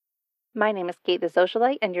My name is Kate the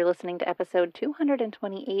Socialite, and you're listening to episode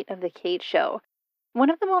 228 of The Kate Show. One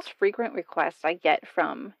of the most frequent requests I get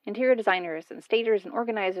from interior designers and stagers and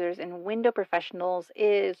organizers and window professionals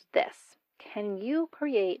is this: can you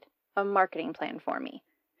create a marketing plan for me?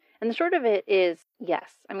 And the short of it is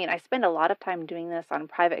yes. I spend a lot of time doing this on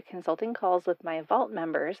private consulting calls with my Vault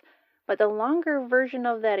members, but the longer version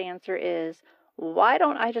of that answer is, why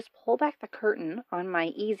don't I just pull back the curtain on my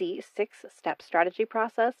easy 6-step strategy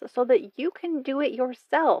process so that you can do it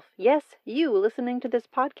yourself? Yes, you listening to this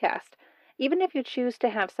podcast. Even if you choose to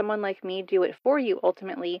have someone like me do it for you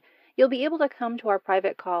ultimately, you'll be able to come to our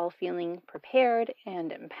private call feeling prepared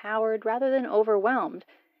and empowered rather than overwhelmed.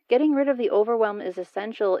 Getting rid of the overwhelm is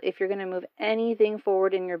essential if you're going to move anything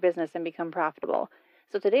forward in your business and become profitable.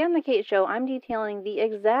 So today on The Kate Show, I'm detailing the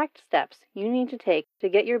exact steps you need to take to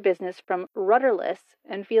get your business from rudderless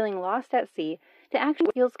and feeling lost at sea to actually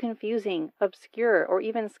what feels confusing, obscure, or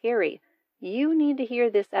even scary. You need to hear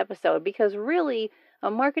this episode because really,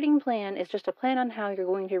 a marketing plan is just a plan on how you're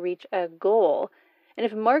going to reach a goal. And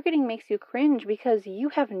if marketing makes you cringe because you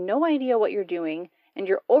have no idea what you're doing and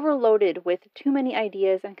you're overloaded with too many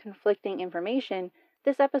ideas and conflicting information,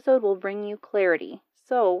 this episode will bring you clarity.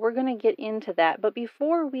 So we're going to get into that. But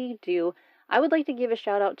before we do, I would like to give a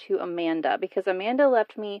shout out to Amanda because Amanda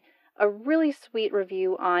left me a really sweet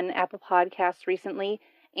review on Apple Podcasts recently,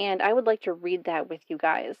 and I would like to read that with you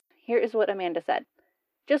guys. Here is what Amanda said.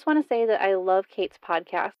 Just want to say that I love Kate's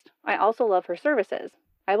podcast. I also love her services.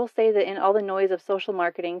 I will say that in all the noise of social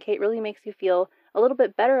marketing, Kate really makes you feel a little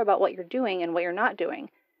bit better about what you're doing and what you're not doing.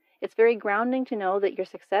 It's very grounding to know that your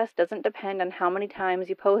success doesn't depend on how many times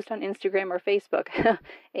you post on Instagram or Facebook.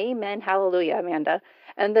 Amen, hallelujah, Amanda.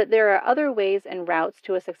 And that there are other ways and routes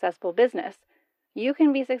to a successful business. You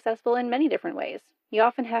can be successful in many different ways. You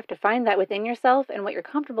often have to find that within yourself and what you're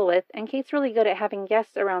comfortable with, and Kate's really good at having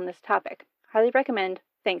guests around this topic. Highly recommend.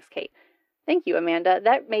 Thanks, Kate. Thank you, Amanda.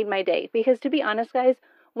 That made my day, because to be honest, guys,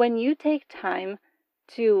 when you take time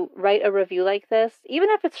to write a review like this,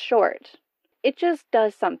 even if it's short, it just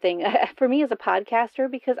does something for me as a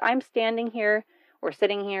podcaster, because I'm standing here or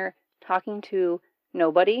sitting here talking to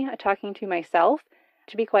nobody, talking to myself.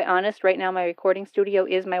 To be quite honest, right now my recording studio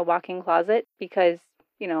is my walk-in closet because,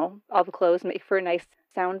 all the clothes make for a nice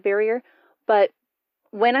sound barrier. But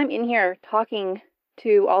when I'm in here talking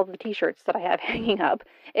to all the t-shirts that I have hanging up,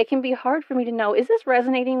 it can be hard for me to know, is this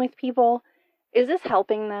resonating with people? Is this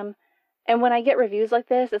helping them? And when I get reviews like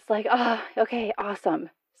this, it's like, okay,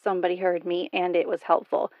 awesome. Somebody heard me and it was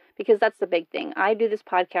helpful, because that's the big thing. I do this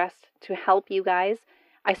podcast to help you guys.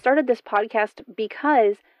 I started this podcast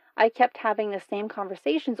because I kept having the same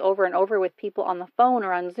conversations over and over with people on the phone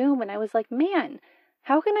or on Zoom. And I was like, man,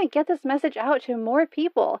 how can I get this message out to more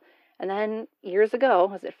people? And then years ago,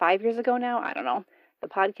 was it 5 years ago now? I don't know. The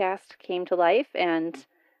podcast came to life and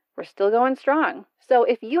we're still going strong. So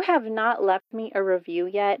if you have not left me a review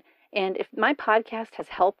yet, and if my podcast has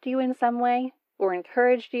helped you in some way, or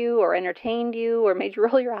encouraged you, or entertained you, or made you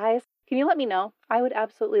roll your eyes, can you let me know? I would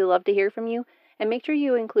absolutely love to hear from you. And make sure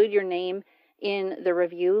you include your name in the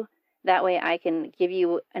review. That way I can give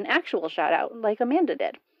you an actual shout out like Amanda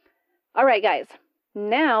did. All right, guys.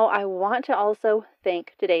 Now I want to also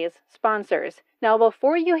thank today's sponsors. Now,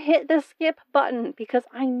 before you hit the skip button, because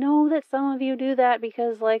I know that some of you do that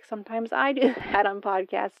because, sometimes I do that on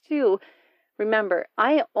podcasts too. Remember,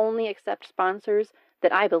 I only accept sponsors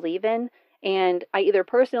that I believe in, and I either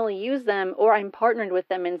personally use them or I'm partnered with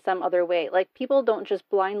them in some other way. People don't just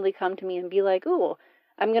blindly come to me and be like, ooh,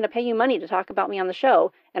 I'm going to pay you money to talk about me on the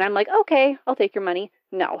show. And I'm like, okay, I'll take your money.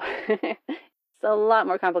 No, it's a lot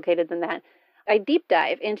more complicated than that. I deep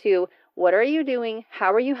dive into what are you doing?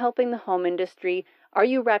 How are you helping the home industry? Are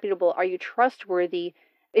you reputable? Are you trustworthy?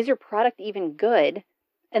 Is your product even good?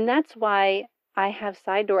 And that's why I have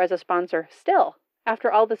Side Door as a sponsor still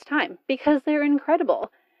after all this time, because they're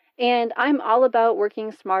incredible. And I'm all about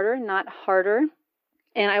working smarter, not harder.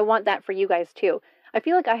 And I want that for you guys too. I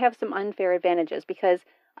feel like I have some unfair advantages because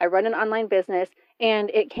I run an online business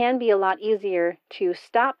and it can be a lot easier to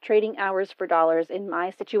stop trading hours for dollars in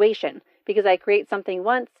my situation because I create something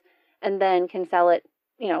once and then can sell it,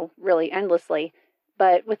 really endlessly.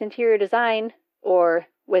 But with interior design or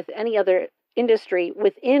with any other industry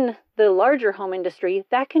within the larger home industry,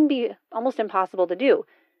 that can be almost impossible to do.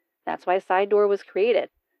 That's why Side Door was created,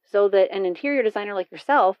 so that an interior designer like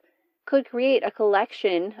yourself could create a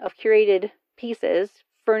collection of curated pieces,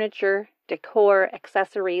 furniture, decor,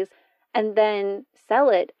 accessories, and then sell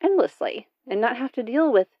it endlessly and not have to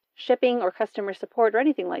deal with shipping or customer support or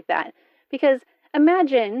anything like that. Because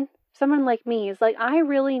imagine someone like me is like, I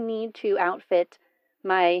really need to outfit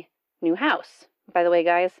my new house, By the way,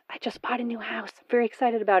 guys, I just bought a new house. I'm very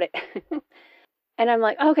excited about it. And I'm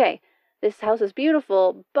like, okay, this house is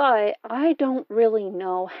beautiful, but I don't really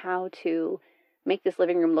know how to make this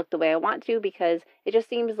living room look the way I want to, because it just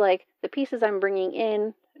seems like the pieces I'm bringing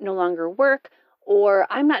in no longer work, or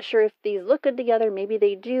I'm not sure if these look good together. Maybe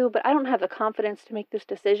they do, but I don't have the confidence to make this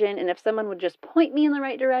decision. And if someone would just point me in the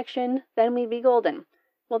right direction, then we'd be golden.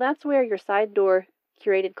 Well, that's where your side door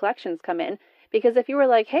curated collections come in. Because if you were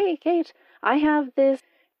like, hey, Kate, I have this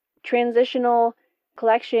transitional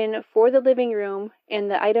collection for the living room, and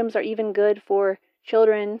the items are even good for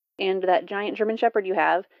children and that giant German Shepherd you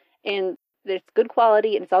have, and it's good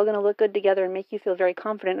quality, and it's all going to look good together and make you feel very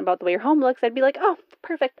confident about the way your home looks, I'd be like, oh,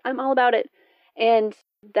 perfect, I'm all about it. And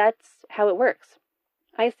that's how it works.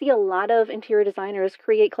 I see a lot of interior designers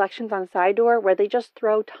create collections on Side Door where they just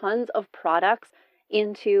throw tons of products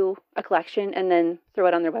into a collection and then throw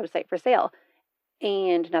it on their website for sale,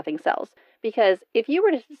 and nothing sells. Because if you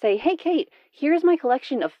were to say, hey, Kate, here's my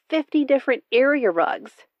collection of 50 different area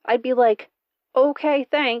rugs, I'd be like, okay,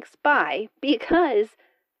 thanks, bye, because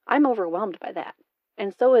I'm overwhelmed by that.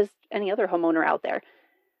 And so is any other homeowner out there.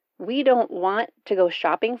 We don't want to go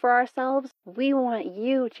shopping for ourselves. We want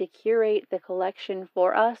you to curate the collection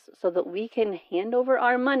for us so that we can hand over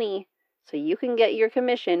our money so you can get your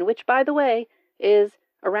commission, which, by the way, is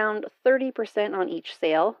around 30% on each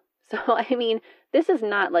sale. So, I mean, this is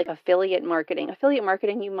not like affiliate marketing. Affiliate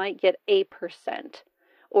marketing, you might get 8%,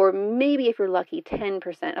 or maybe if you're lucky,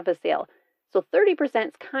 10% of a sale. So 30%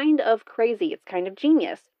 is kind of crazy. It's kind of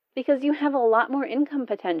genius because you have a lot more income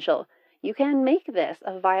potential. You can make this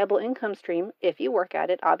a viable income stream if you work at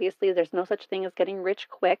it. Obviously, there's no such thing as getting rich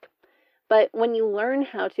quick. But when you learn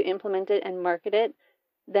how to implement it and market it,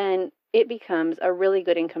 then it becomes a really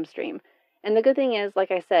good income stream. And the good thing is, like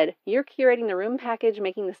I said, you're curating the room package,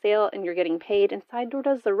 making the sale, and you're getting paid, and Side Door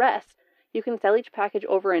does the rest. You can sell each package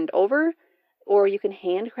over and over, or you can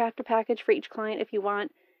handcraft a package for each client if you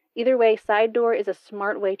want. Either way, Side Door is a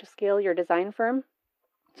smart way to scale your design firm.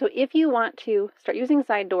 So if you want to start using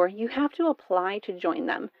Side Door, you have to apply to join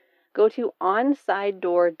them. Go to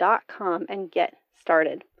onsidedoor.com and get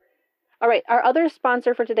started. All right, our other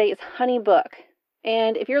sponsor for today is HoneyBook.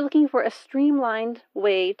 And if you're looking for a streamlined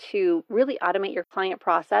way to really automate your client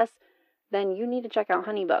process, then you need to check out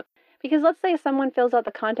HoneyBook. Because let's say someone fills out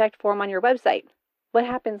the contact form on your website. What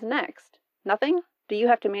happens next? Nothing? Do you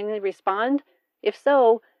have to manually respond? If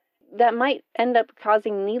so, that might end up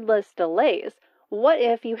causing needless delays. What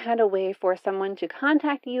if you had a way for someone to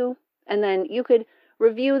contact you and then you could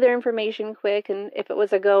review their information quick, and if it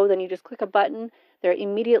was a go, then you just click a button. They're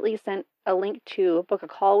immediately sent a link to book a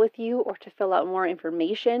call with you or to fill out more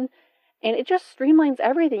information. And it just streamlines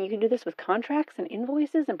everything. You can do this with contracts and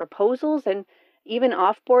invoices and proposals and even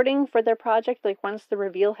offboarding for their project, like once the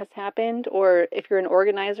reveal has happened, or if you're an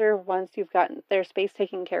organizer, once you've gotten their space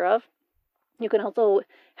taken care of. You can also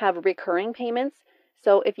have recurring payments.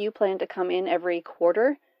 So if you plan to come in every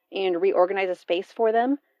quarter and reorganize a space for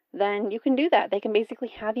them, then you can do that. They can basically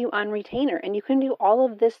have you on retainer, and you can do all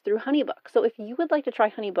of this through HoneyBook. So if you would like to try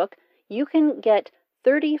HoneyBook, you can get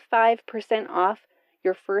 35% off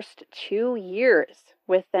your first 2 years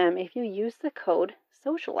with them if you use the code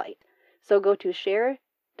SOCIALITE. So go to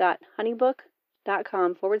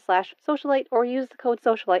share.honeybook.com/socialite or use the code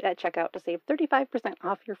SOCIALITE at checkout to save 35%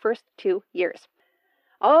 off your first 2 years.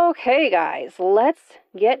 Okay, guys, let's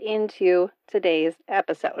get into today's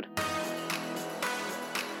episode.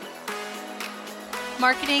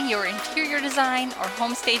 Marketing your interior design or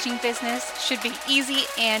home staging business should be easy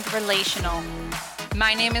and relational.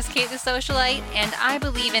 My name is Kate the Socialite, and I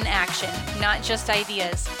believe in action, not just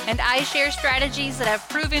ideas. And I share strategies that have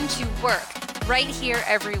proven to work right here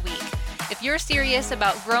every week. If you're serious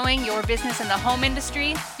about growing your business in the home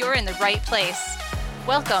industry, you're in the right place.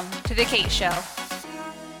 Welcome to The Kate Show.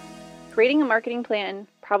 Creating a marketing plan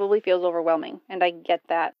probably feels overwhelming, and I get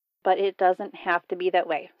that. But it doesn't have to be that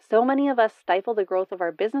way. So many of us stifle the growth of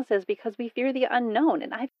our businesses because we fear the unknown,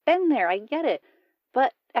 and I've been there, I get it.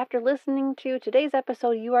 But after listening to today's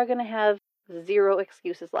episode, you are going to have zero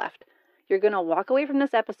excuses left. You're going to walk away from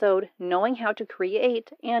this episode knowing how to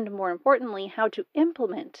create, and more importantly, how to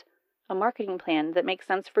implement a marketing plan that makes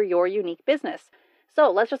sense for your unique business.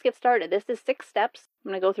 So let's just get started. This is 6 steps.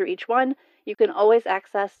 I'm going to go through each one. You can always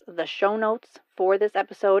access the show notes for this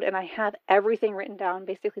episode, and I have everything written down,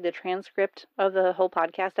 basically the transcript of the whole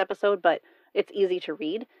podcast episode, but it's easy to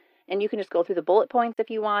read. And you can just go through the bullet points if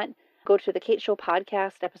you want. Go to the Kate Show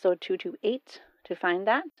podcast, episode 228, to find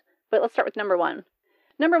that. But let's start with number 1.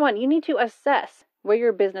 Number 1, you need to assess where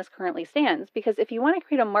your business currently stands, because if you want to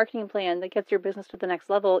create a marketing plan that gets your business to the next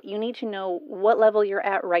level, you need to know what level you're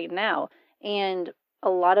at right now. And a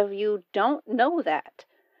lot of you don't know that.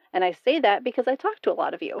 And I say that because I talk to a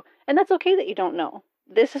lot of you. And that's okay that you don't know.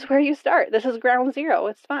 This is where you start. This is ground zero.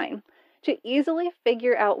 It's fine. To easily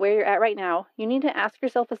figure out where you're at right now, you need to ask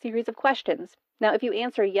yourself a series of questions. Now, if you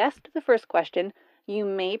answer yes to the first question, you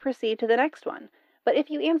may proceed to the next one. But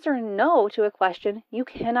if you answer no to a question, you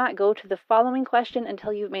cannot go to the following question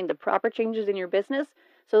until you've made the proper changes in your business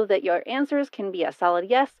so that your answers can be a solid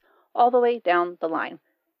yes all the way down the line.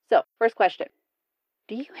 So, first question.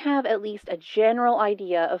 Do you have at least a general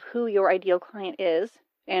idea of who your ideal client is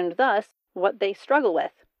and thus what they struggle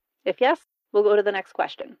with? If yes, we'll go to the next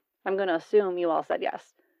question. I'm going to assume you all said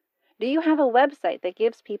yes. Do you have a website that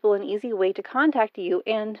gives people an easy way to contact you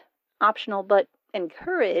and, optional but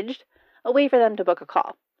encouraged, a way for them to book a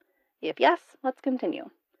call? If yes, let's continue.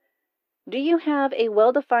 Do you have a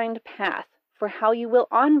well-defined path for how you will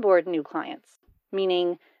onboard new clients?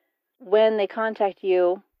 Meaning, when they contact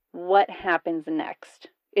you, what happens next?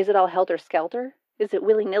 Is it all helter-skelter? Is it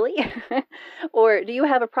willy-nilly? Or do you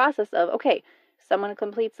have a process of, okay, someone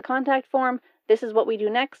completes the contact form, this is what we do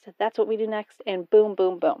next, that's what we do next, and boom,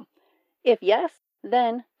 boom, boom. If yes,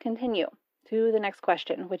 then continue to the next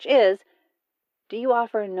question, which is, do you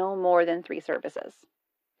offer no more than 3 services?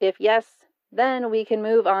 If yes, then we can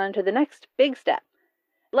move on to the next big step.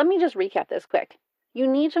 Let me just recap this quick. You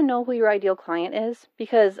need to know who your ideal client is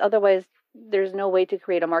because otherwise there's no way to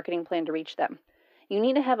create a marketing plan to reach them. You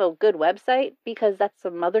need to have a good website because that's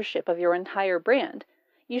the mothership of your entire brand.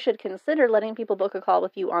 You should consider letting people book a call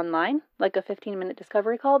with you online, like a 15-minute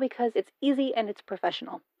discovery call, because it's easy and it's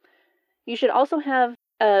professional. You should also have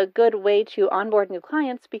a good way to onboard new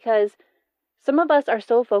clients because some of us are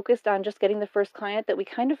so focused on just getting the first client that we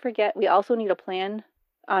kind of forget we also need a plan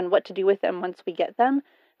on what to do with them once we get them.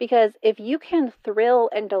 Because if you can thrill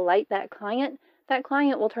and delight that client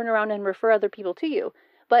will turn around and refer other people to you.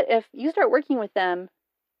 But if you start working with them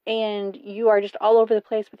and you are just all over the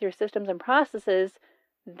place with your systems and processes,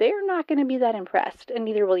 they're not going to be that impressed, and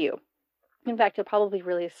neither will you. In fact, you'll probably be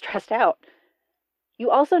really stressed out.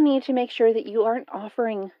 You also need to make sure that you aren't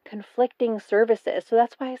offering conflicting services. So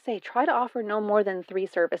that's why I say try to offer no more than 3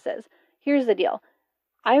 services. Here's the deal.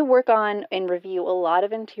 I work on and review a lot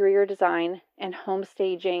of interior design and home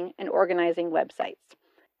staging and organizing websites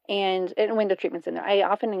and window treatments in there. I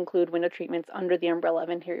often include window treatments under the umbrella of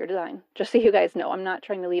interior design, just so you guys know. I'm not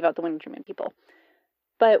trying to leave out the window treatment people.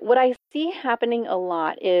 But what I see happening a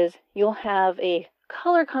lot is you'll have a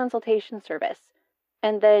color consultation service,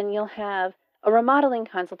 and then you'll have a remodeling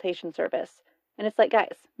consultation service. And it's like,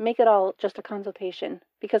 guys, make it all just a consultation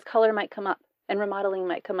because color might come up and remodeling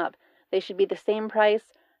might come up. They should be the same price,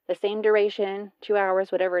 the same duration, 2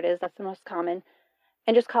 hours, whatever it is. That's the most common.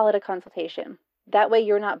 And just call it a consultation. That way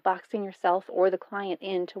you're not boxing yourself or the client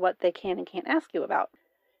into what they can and can't ask you about.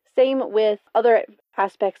 Same with other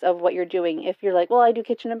aspects of what you're doing. If you're like, well, I do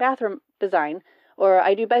kitchen and bathroom design, or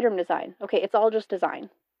I do bedroom design. Okay, it's all just design.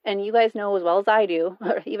 And you guys know as well as I do,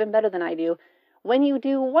 or even better than I do, when you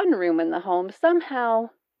do one room in the home, somehow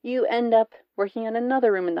you end up working on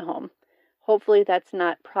another room in the home. Hopefully that's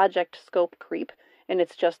not project scope creep, and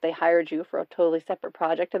it's just they hired you for a totally separate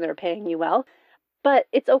project and they're paying you well. But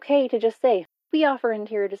it's okay to just say, we offer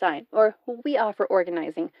interior design, or we offer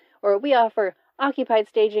organizing, or we offer occupied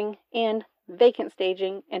staging and vacant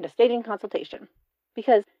staging and a staging consultation.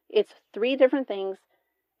 Because it's 3 different things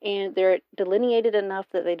and they're delineated enough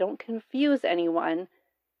that they don't confuse anyone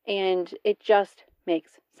and it just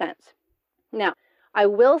makes sense. Now, I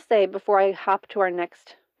will say before I hop to our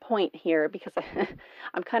next point here, because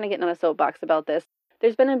I'm kind of getting on a soapbox about this,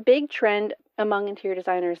 there's been a big trend among interior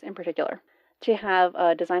designers in particular to have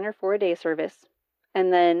a designer for a day service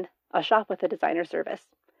and then a shop with a designer service.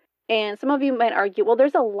 And some of you might argue, well,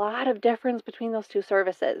 there's a lot of difference between those 2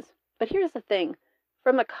 services. But here's the thing.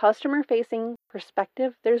 From a customer-facing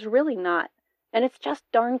perspective, there's really not. And it's just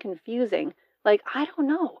darn confusing. Like, I don't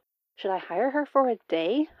know. Should I hire her for a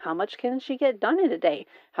day? How much can she get done in a day?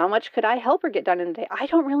 How much could I help her get done in a day? I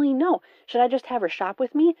don't really know. Should I just have her shop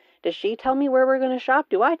with me? Does she tell me where we're going to shop?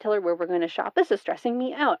 Do I tell her where we're going to shop? This is stressing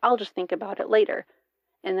me out. I'll just think about it later.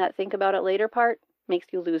 And that think about it later part makes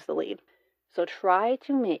you lose the lead. So try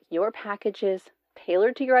to make your packages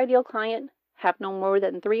tailored to your ideal client, have no more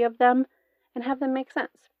than 3 of them, and have them make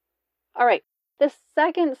sense. All right, the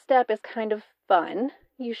second step is kind of fun.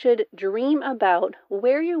 You should dream about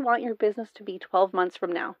where you want your business to be 12 months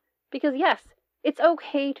from now. Because yes, it's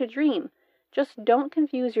okay to dream. Just don't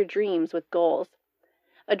confuse your dreams with goals.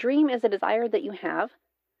 A dream is a desire that you have.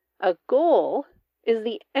 A goal is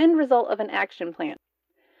the end result of an action plan.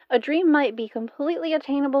 A dream might be completely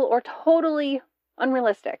attainable or totally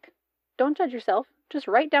unrealistic. Don't judge yourself. just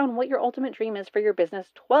write down what your ultimate dream is for your business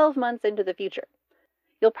 12 months into the future.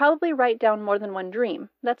 You'll probably write down more than one dream.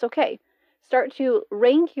 That's okay. Start to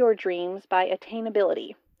rank your dreams by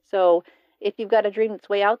attainability. So if you've got a dream that's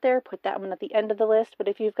way out there, put that one at the end of the list. But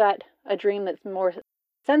if you've got a dream that's more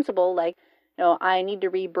sensible, like, I need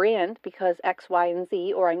to rebrand because X, Y, and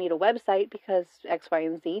Z, or I need a website because X, Y,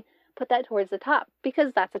 and Z, put that towards the top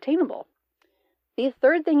because that's attainable. The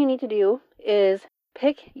third thing you need to do is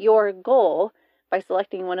pick your goal by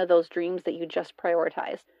selecting one of those dreams that you just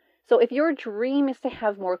prioritized. So if your dream is to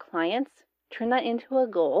have more clients, turn that into a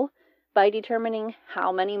goal by determining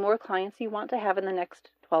how many more clients you want to have in the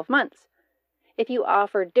next 12 months. If you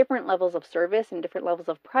offer different levels of service and different levels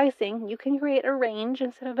of pricing, you can create a range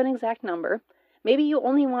instead of an exact number. Maybe you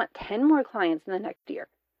only want 10 more clients in the next year,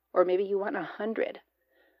 or maybe you want 100.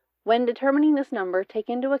 When determining this number, take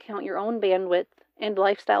into account your own bandwidth and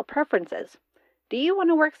lifestyle preferences. Do you want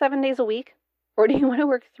to work 7 days a week, or do you want to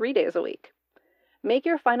work 3 days a week? Make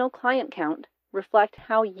your final client count reflect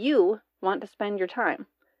how you want to spend your time.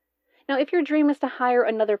 Now, if your dream is to hire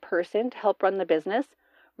another person to help run the business,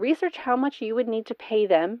 research how much you would need to pay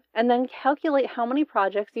them and then calculate how many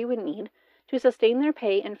projects you would need to sustain their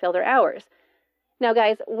pay and fill their hours. Now,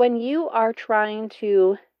 guys, when you are trying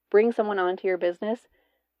to bring someone onto your business,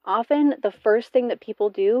 often the first thing that people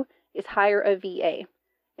do is hire a VA.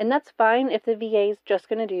 And that's fine if the VA is just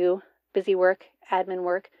going to do busy work, admin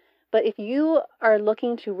work. But if you are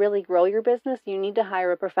looking to really grow your business, you need to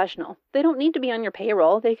hire a professional. They don't need to be on your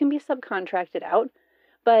payroll. They can be subcontracted out.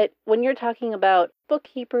 But when you're talking about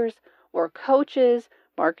bookkeepers or coaches,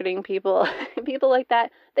 marketing people, people like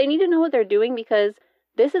that, they need to know what they're doing because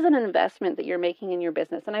this is an investment that you're making in your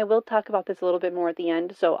business. And I will talk about this a little bit more at the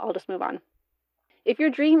end, so I'll just move on. If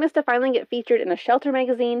your dream is to finally get featured in a shelter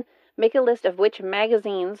magazine, make a list of which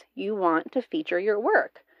magazines you want to feature your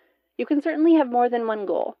work. You can certainly have more than one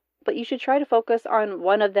goal, but you should try to focus on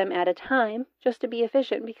one of them at a time just to be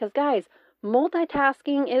efficient because, guys,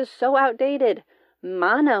 multitasking is so outdated.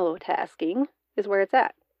 Monotasking is where it's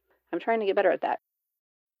at. I'm trying to get better at that.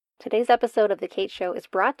 Today's episode of The Kate Show is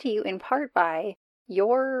brought to you in part by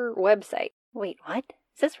your website. Wait, what?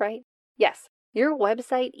 Is this right? Yes. Your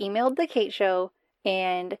website emailed The Kate Show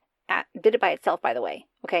and did it by itself, by the way,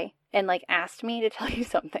 okay? And asked me to tell you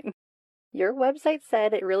something. Your website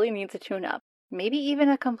said it really needs a tune-up, maybe even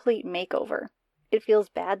a complete makeover. It feels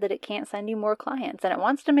bad that it can't send you more clients, and it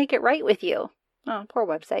wants to make it right with you. Oh, poor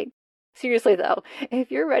website. Seriously though,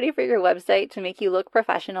 if you're ready for your website to make you look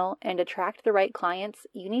professional and attract the right clients,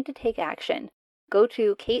 you need to take action. Go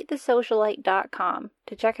to katethesocialite.com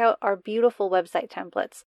to check out our beautiful website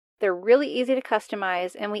templates. They're really easy to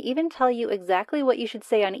customize, and we even tell you exactly what you should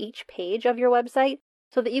say on each page of your website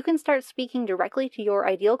so that you can start speaking directly to your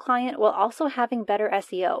ideal client while also having better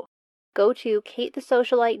SEO. Go to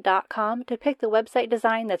katethesocialite.com to pick the website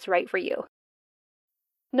design that's right for you.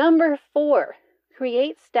 Number 4,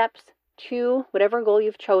 create steps to whatever goal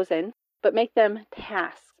you've chosen, but make them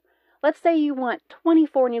tasks. Let's say you want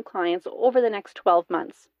 24 new clients over the next 12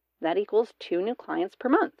 months. That equals 2 new clients per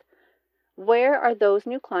month. Where are those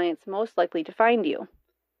new clients most likely to find you?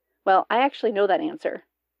 Well, I actually know that answer.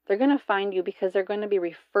 They're going to find you because they're going to be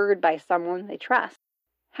referred by someone they trust.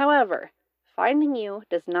 However, finding you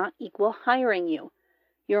does not equal hiring you.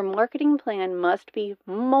 Your marketing plan must be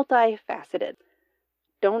multifaceted.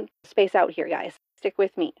 Don't space out here, guys. Stick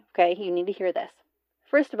with me, okay? You need to hear this.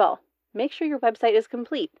 First of all, make sure your website is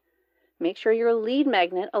complete. Make sure your lead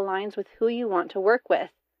magnet aligns with who you want to work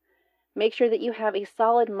with. Make sure that you have a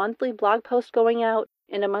solid monthly blog post going out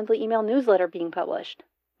and a monthly email newsletter being published.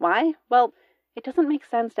 Why? Well, it doesn't make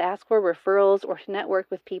sense to ask for referrals or to network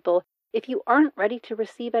with people if you aren't ready to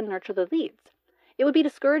receive and nurture the leads. It would be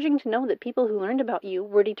discouraging to know that people who learned about you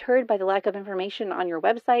were deterred by the lack of information on your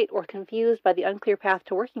website or confused by the unclear path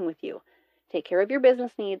to working with you. Take care of your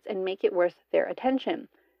business needs and make it worth their attention.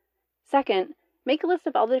 Second, make a list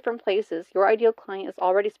of all the different places your ideal client is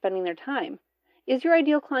already spending their time. Is your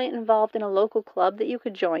ideal client involved in a local club that you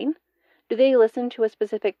could join? Do they listen to a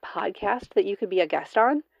specific podcast that you could be a guest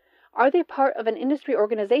on? Are they part of an industry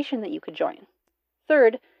organization that you could join?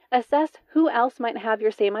 Third, assess who else might have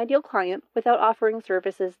your same ideal client without offering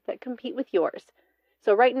services that compete with yours.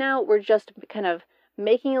 So right now, we're just kind of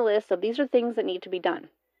making a list of these are things that need to be done.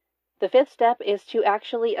 The fifth step is to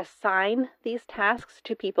actually assign these tasks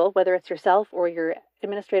to people, whether it's yourself or your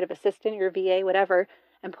administrative assistant, your VA, whatever,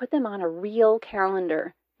 and put them on a real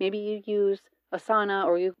calendar. Maybe you use Asana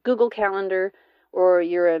or you Google Calendar, or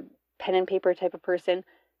you're a pen and paper type of person.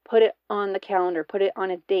 Put it on the calendar. Put it on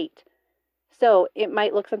a date. So it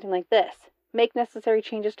might look something like this. Make necessary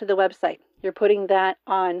changes to the website. You're putting that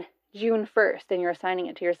on June 1st, and you're assigning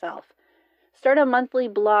it to yourself. Start a monthly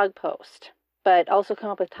blog post, but also come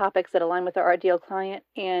up with topics that align with our ideal client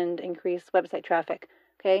and increase website traffic.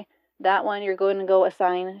 Okay, that one you're going to go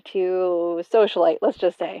assign to Socialite, let's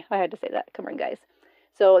just say. I had to say that. Come on, guys.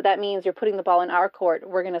 So that means you're putting the ball in our court.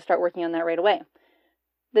 We're going to start working on that right away.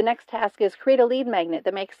 The next task is create a lead magnet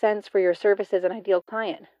that makes sense for your services and ideal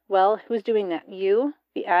client. Well, who's doing that? You,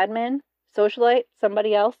 the admin, Socialite,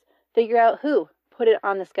 somebody else? Figure out who. Put it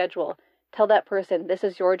on the schedule. Tell that person, this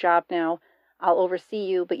is your job now. I'll oversee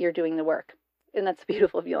you, but you're doing the work. And that's a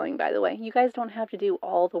beautiful feeling, by the way. You guys don't have to do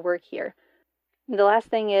all the work here. The last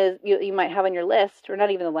thing is you might have on your list, or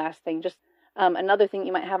not even the last thing, just another thing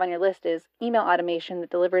you might have on your list is email automation that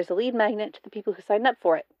delivers a lead magnet to the people who signed up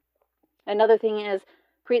for it. Another thing is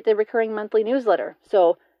create the recurring monthly newsletter.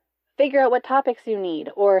 So figure out what topics you need,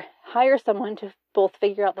 or hire someone to both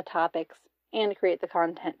figure out the topics and create the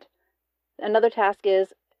content. Another task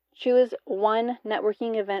is choose one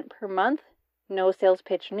networking event per month. No sales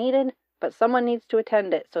pitch needed, but someone needs to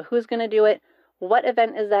attend it. So who's going to do it? What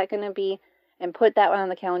event is that going to be? And put that one on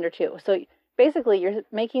the calendar too. So basically you're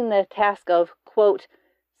making the task of, quote,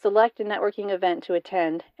 select a networking event to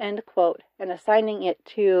attend, end quote, and assigning it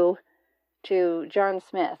to John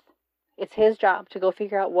Smith. It's his job to go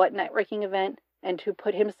figure out what networking event and to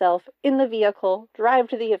put himself in the vehicle, drive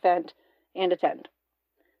to the event, and attend.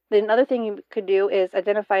 Then another thing you could do is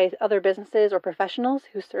identify other businesses or professionals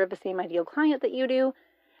who serve the same ideal client that you do,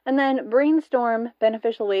 and then brainstorm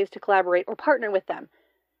beneficial ways to collaborate or partner with them.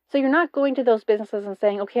 So you're not going to those businesses and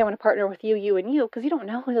saying, okay, I want to partner with you, you, and you, because you don't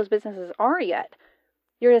know who those businesses are yet.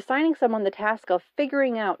 You're assigning someone the task of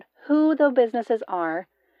figuring out who the businesses are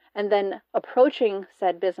and then approaching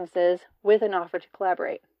said businesses with an offer to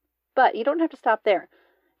collaborate. But you don't have to stop there,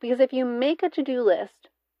 because if you make a to-do list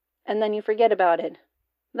and then you forget about it,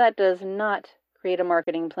 that does not create a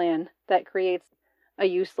marketing plan. That creates a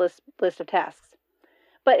useless list of tasks.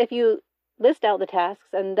 But if you list out the tasks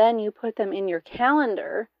and then you put them in your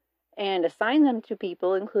calendar and assign them to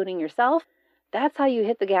people, including yourself, that's how you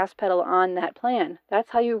hit the gas pedal on that plan.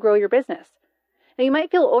 That's how you grow your business. Now, you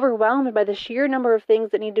might feel overwhelmed by the sheer number of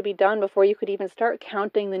things that need to be done before you could even start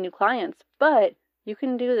counting the new clients, but you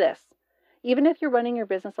can do this. Even if you're running your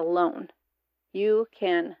business alone, you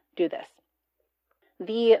can do this.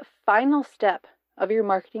 The final step of your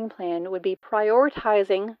marketing plan would be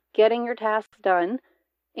prioritizing getting your tasks done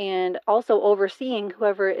and also overseeing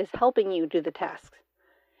whoever is helping you do the tasks.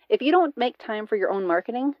 If you don't make time for your own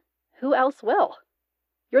marketing, who else will?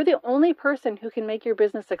 You're the only person who can make your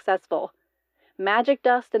business successful. Magic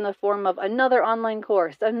dust in the form of another online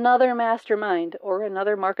course, another mastermind, or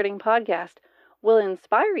another marketing podcast will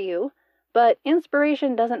inspire you, but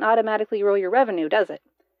inspiration doesn't automatically grow your revenue, does it?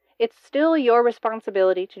 It's still your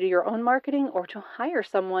responsibility to do your own marketing or to hire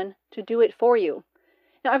someone to do it for you.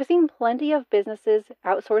 Now, I've seen plenty of businesses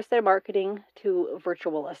outsource their marketing to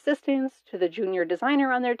virtual assistants, to the junior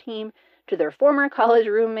designer on their team, to their former college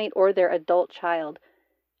roommate, or their adult child.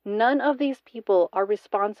 None of these people are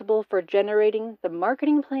responsible for generating the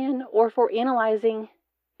marketing plan or for analyzing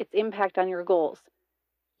its impact on your goals.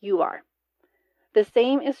 You are. The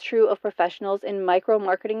same is true of professionals in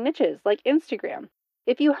micro-marketing niches like Instagram.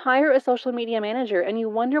 If you hire a social media manager and you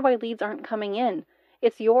wonder why leads aren't coming in,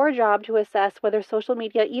 it's your job to assess whether social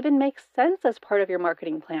media even makes sense as part of your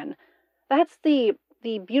marketing plan. That's the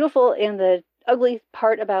beautiful and the ugly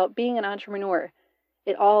part about being an entrepreneur.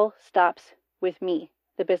 It all stops with me,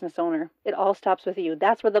 the business owner. It all stops with you.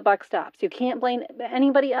 That's where the buck stops. You can't blame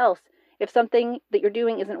anybody else. If something that you're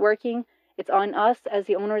doing isn't working, it's on us as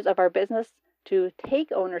the owners of our business to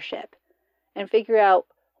take ownership and figure out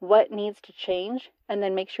what needs to change and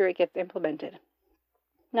then make sure it gets implemented.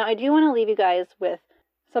 Now, I do want to leave you guys with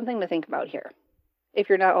something to think about here, if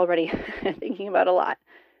you're not already thinking about a lot.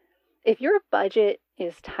 If your budget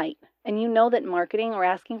is tight and you know that marketing or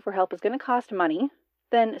asking for help is going to cost money,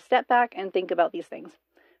 then step back and think about these things.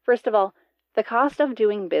 First of all, the cost of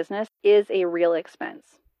doing business is a real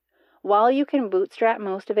expense. While you can bootstrap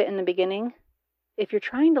most of it in the beginning, if you're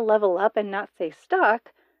trying to level up and not stay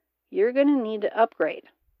stuck, you're going to need to upgrade.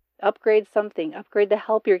 Upgrade something, upgrade the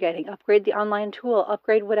help you're getting, upgrade the online tool,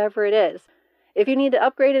 upgrade whatever it is. If you need to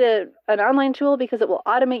upgrade an online tool because it will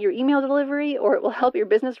automate your email delivery or it will help your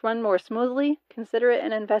business run more smoothly, consider it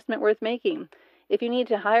an investment worth making. If you need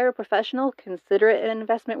to hire a professional, consider it an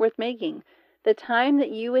investment worth making. The time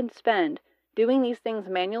that you would spend doing these things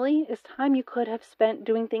manually is time you could have spent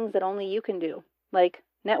doing things that only you can do, like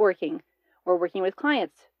networking or working with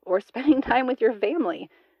clients or spending time with your family.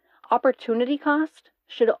 Opportunity cost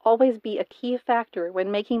should always be a key factor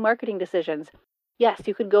when making marketing decisions. Yes,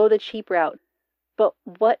 you could go the cheap route, but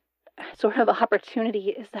what sort of opportunity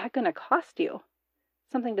is that going to cost you?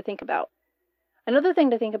 Something to think about. Another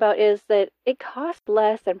thing to think about is that it costs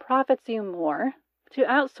less and profits you more to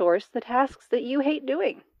outsource the tasks that you hate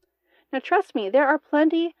doing. Now, trust me, there are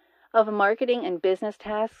plenty of marketing and business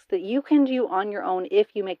tasks that you can do on your own if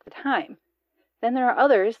you make the time. Then there are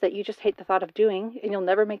others that you just hate the thought of doing, and you'll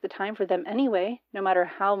never make the time for them anyway, no matter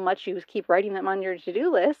how much you keep writing them on your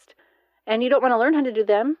to-do list, and you don't want to learn how to do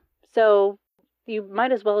them, so you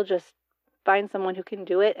might as well just find someone who can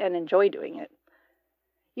do it and enjoy doing it.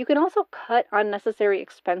 You can also cut unnecessary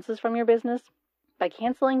expenses from your business by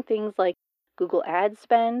canceling things like Google Ads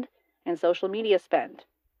spend and social media spend.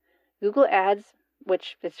 Google Ads,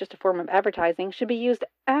 which is just a form of advertising, should be used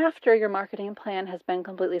after your marketing plan has been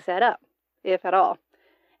completely set up, if at all.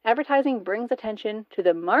 Advertising brings attention to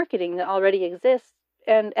the marketing that already exists,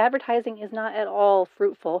 and advertising is not at all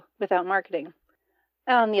fruitful without marketing.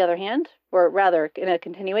 On the other hand, or rather in a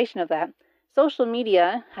continuation of that, social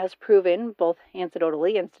media has proven, both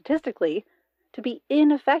anecdotally and statistically, to be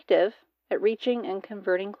ineffective at reaching and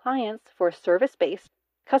converting clients for service-based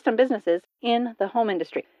custom businesses in the home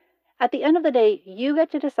industry. At the end of the day, you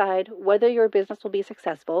get to decide whether your business will be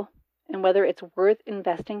successful and whether it's worth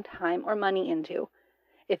investing time or money into.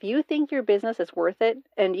 If you think your business is worth it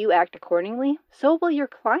and you act accordingly, so will your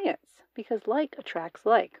clients, because like attracts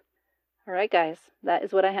like. All right, guys, that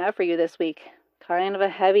is what I have for you this week. Kind of a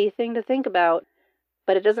heavy thing to think about,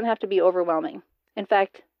 but it doesn't have to be overwhelming. In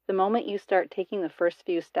fact, the moment you start taking the first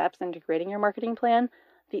few steps into creating your marketing plan,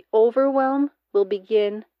 the overwhelm will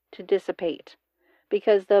begin to dissipate.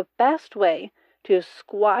 Because the best way to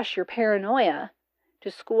squash your paranoia,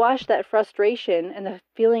 to squash that frustration and the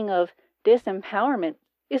feeling of disempowerment,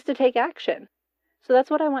 is to take action. So that's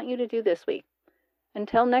what I want you to do this week.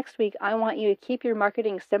 Until next week, I want you to keep your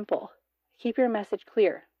marketing simple. Keep your message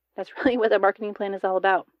clear. That's really what the marketing plan is all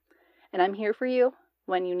about. And I'm here for you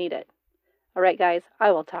when you need it. All right, guys,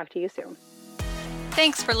 I will talk to you soon.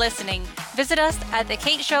 Thanks for listening. Visit us at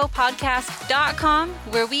thekateshowpodcast.com,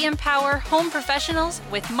 where we empower home professionals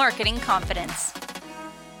with marketing confidence.